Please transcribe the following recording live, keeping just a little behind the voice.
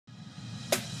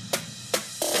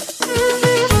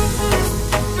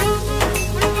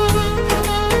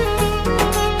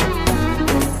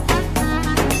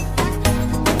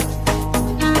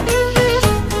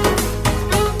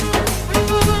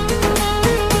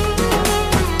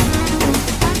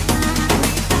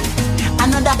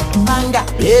banger.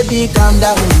 Baby, calm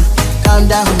down, calm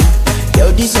down.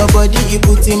 Yo, this your body, you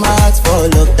put in my heart for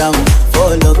lockdown,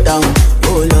 oh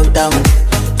lockdown.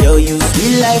 Yo, you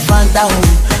sweet life, phantom,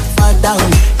 phantom.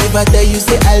 If I tell you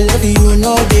say I love you, you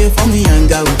know they for me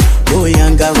young out, oh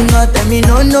young out. No tell me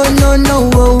no, no, no, no,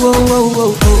 oh, oh, oh,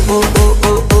 oh, oh, oh,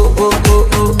 oh, oh, oh, oh,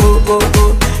 oh, oh, oh,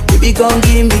 oh. Baby, gon'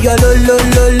 give me your lo, lo,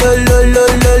 lo, lo, lo, lo,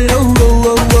 lo, lo, oh,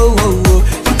 oh, oh, oh, oh.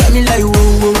 You got me like whoa,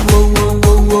 whoa, whoa, whoa,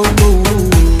 whoa, whoa, whoa.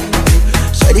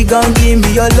 Shawty gon' give me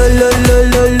your lo, lo, lo,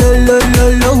 lo, lo, lo, lo,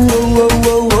 lo, oh,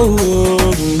 oh, oh,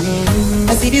 oh.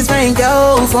 I see this fine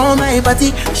girl from my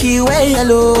party, she wear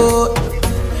yellow.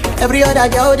 Every other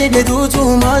girl they do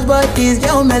too much, but this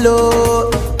girl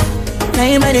mellow. Now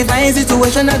in my divine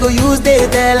situation, I go use they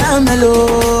tell I'm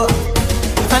mellow.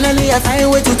 Finally I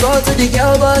find way to talk to the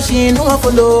girl, but she ain't no one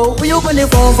follow. When you gonna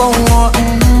phone for one?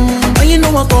 Oh, you know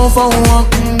I come for one.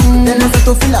 Then I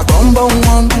start to feel a bum bum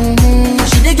one.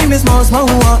 She dey give me small small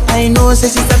one. I know say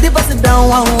she start to pass it down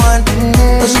one one.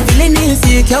 But she feeling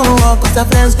insecure one. Cause her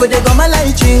friends go they go my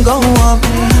light ring go on.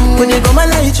 Go they go my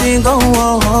light ring go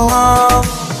on.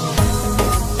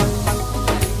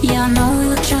 Yeah, I know we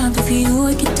look sharp, but for you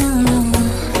I get down low.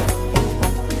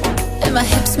 And my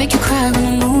hips make you cry when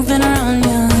I'm moving around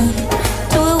you.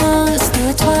 Do it once, do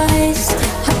it twice.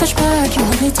 I push back, you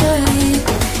hold me tight.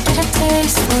 Get a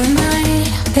taste for a night.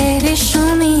 Baby,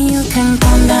 show me you can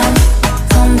calm down,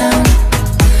 calm down.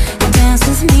 Dance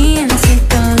with me and take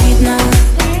the lead now,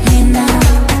 lead now.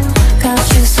 Got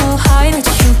you so high that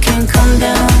you can't come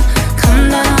down, come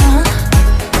down.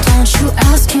 Don't you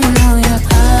ask, you know you're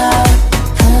allowed.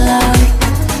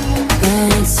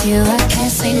 When it's you, I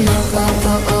can't say no. Oh,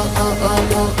 oh, oh, oh,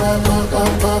 oh, oh, oh,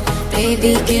 oh, oh.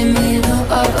 Baby, give me the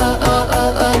oh, oh, oh,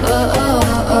 oh, oh, oh, oh,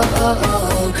 oh, oh,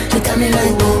 oh. You got me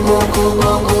like whoa, whoa, whoa,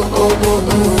 whoa, whoa, whoa,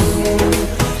 whoa.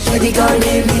 Shawty gon'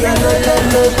 give me a lo, lo,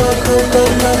 lo, lo, lo, lo,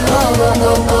 lo, oh,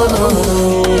 oh, oh,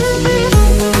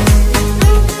 oh.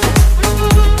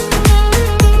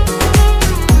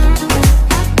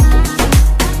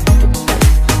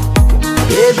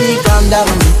 Baby, calm down,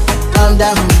 calm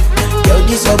down. Yo,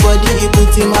 this your body, you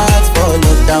put in my heart for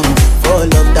lockdown,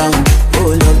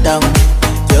 oh lockdown.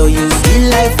 Yo, you sweet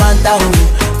life, phantom,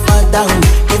 phantom.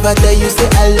 If I tell you say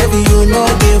I love you, you know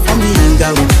they for me young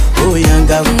out, oh young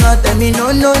out. No tell me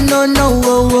no, no, no, no,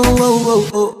 oh, oh, oh,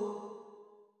 oh, oh.